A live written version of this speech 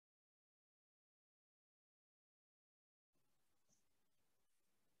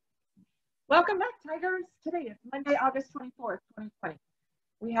Welcome back, Tigers. Today is Monday, August 24th, 2020.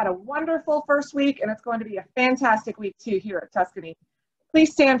 We had a wonderful first week, and it's going to be a fantastic week, too, here at Tuscany.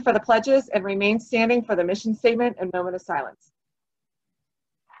 Please stand for the pledges and remain standing for the mission statement and moment of silence.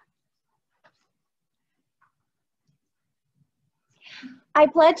 I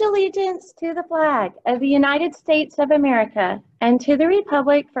pledge allegiance to the flag of the United States of America and to the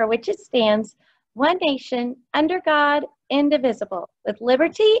republic for which it stands, one nation, under God, indivisible, with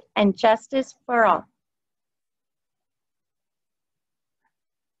liberty and justice for all.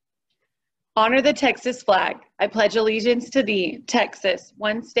 Honor the Texas flag. I pledge allegiance to thee, Texas,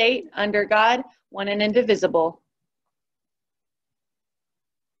 one state, under God, one and indivisible.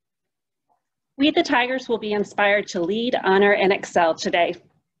 We, the Tigers, will be inspired to lead, honor, and excel today.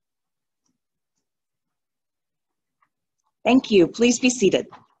 Thank you. Please be seated.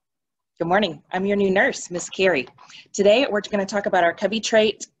 Good morning. I'm your new nurse, Miss Carrie. Today, we're going to talk about our Cubby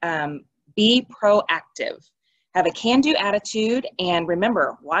trait, be proactive. Have a can-do attitude, and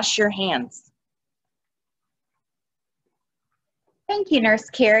remember, wash your hands. Thank you, Nurse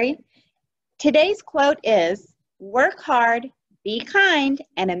Carrie. Today's quote is, "Work hard, be kind,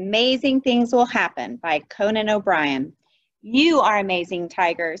 and amazing things will happen," by Conan O'Brien. You are amazing,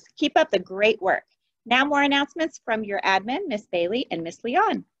 Tigers. Keep up the great work. Now more announcements from your admin, Miss Bailey and Miss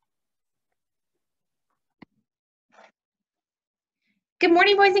Leon. Good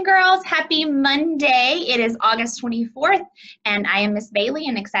morning, boys and girls. Happy Monday. It is August 24th, and I am Miss Bailey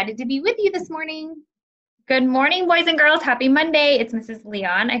and excited to be with you this morning. Good morning, boys and girls. Happy Monday. It's Mrs.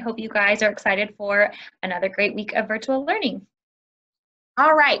 Leon. I hope you guys are excited for another great week of virtual learning.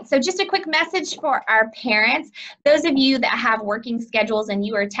 All right, so just a quick message for our parents. Those of you that have working schedules and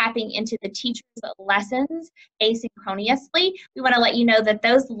you are tapping into the teacher's lessons asynchronously, we want to let you know that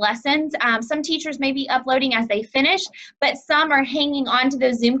those lessons, some teachers may be uploading as they finish, but some are hanging on to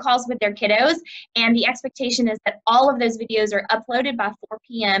those Zoom calls with their kiddos, and the expectation is that all of those videos are uploaded by 4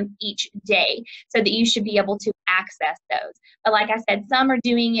 p.m. each day, so that you should be able to access those. But like I said, some are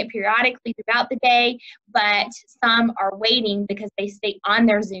doing it periodically throughout the day, but some are waiting because they stay on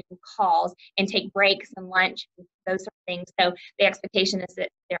their Zoom calls and take breaks and lunch, those sort of things. So the expectation is that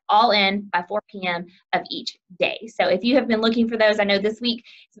they're all in by 4 p.m. of each day. So if you have been looking for those, I know this week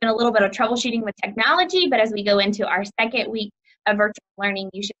it's been a little bit of troubleshooting with technology, but as we go into our second week of virtual learning,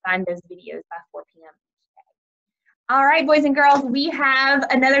 you should find those videos by 4 p.m. each day. All right, boys and girls, we have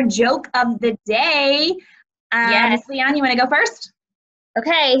another joke of the day. Yes. Ms. Leon, you want to go first?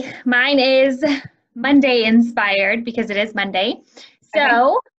 Okay, mine is Monday inspired because it is Monday. So, Okay.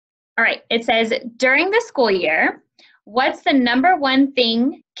 All right, it says, during the school year, what's the #1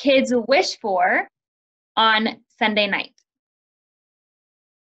 thing kids wish for on Sunday night?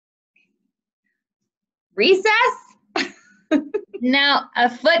 Recess? No, a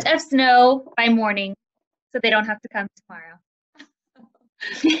foot of snow by morning so they don't have to come tomorrow.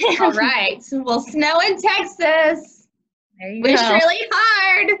 All right. Well, snow in Texas. There you Wish go. really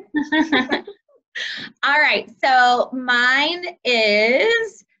hard. All right. So mine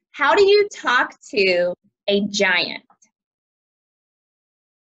is, how do you talk to a giant?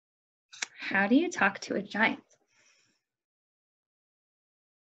 How do you talk to a giant?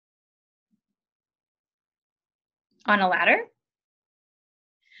 On a ladder?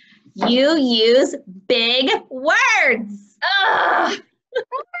 You use big words. Ugh,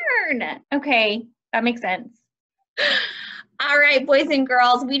 darn. Okay, that makes sense. All right, boys and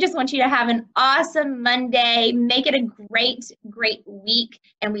girls, we just want you to have an awesome Monday. Make it a great, great week.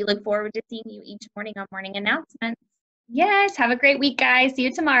 And we look forward to seeing you each morning on Morning Announcements. Yes, have a great week, guys. See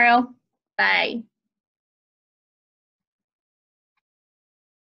you tomorrow. Bye.